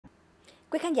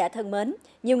Quý khán giả thân mến,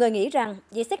 nhiều người nghĩ rằng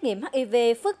việc xét nghiệm HIV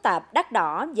phức tạp, đắt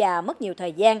đỏ và mất nhiều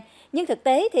thời gian. Nhưng thực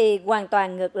tế thì hoàn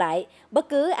toàn ngược lại. Bất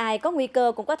cứ ai có nguy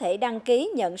cơ cũng có thể đăng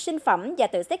ký nhận sinh phẩm và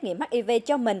tự xét nghiệm HIV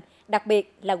cho mình, đặc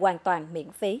biệt là hoàn toàn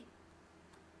miễn phí.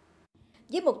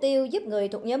 Với mục tiêu giúp người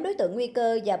thuộc nhóm đối tượng nguy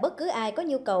cơ và bất cứ ai có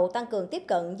nhu cầu tăng cường tiếp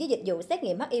cận với dịch vụ xét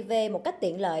nghiệm HIV một cách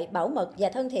tiện lợi, bảo mật và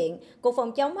thân thiện, Cục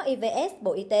Phòng chống HIV/AIDS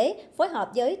Bộ Y tế phối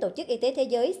hợp với Tổ chức Y tế Thế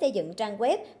giới xây dựng trang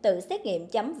web tự xét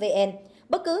nghiệm.vn.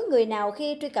 Bất cứ người nào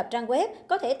khi truy cập trang web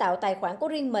có thể tạo tài khoản của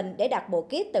riêng mình để đặt bộ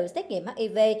kit tự xét nghiệm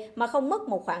HIV mà không mất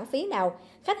một khoản phí nào.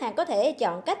 Khách hàng có thể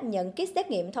chọn cách nhận kit xét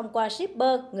nghiệm thông qua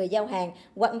shipper, người giao hàng,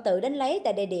 hoặc tự đến lấy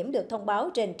tại địa điểm được thông báo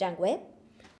trên trang web.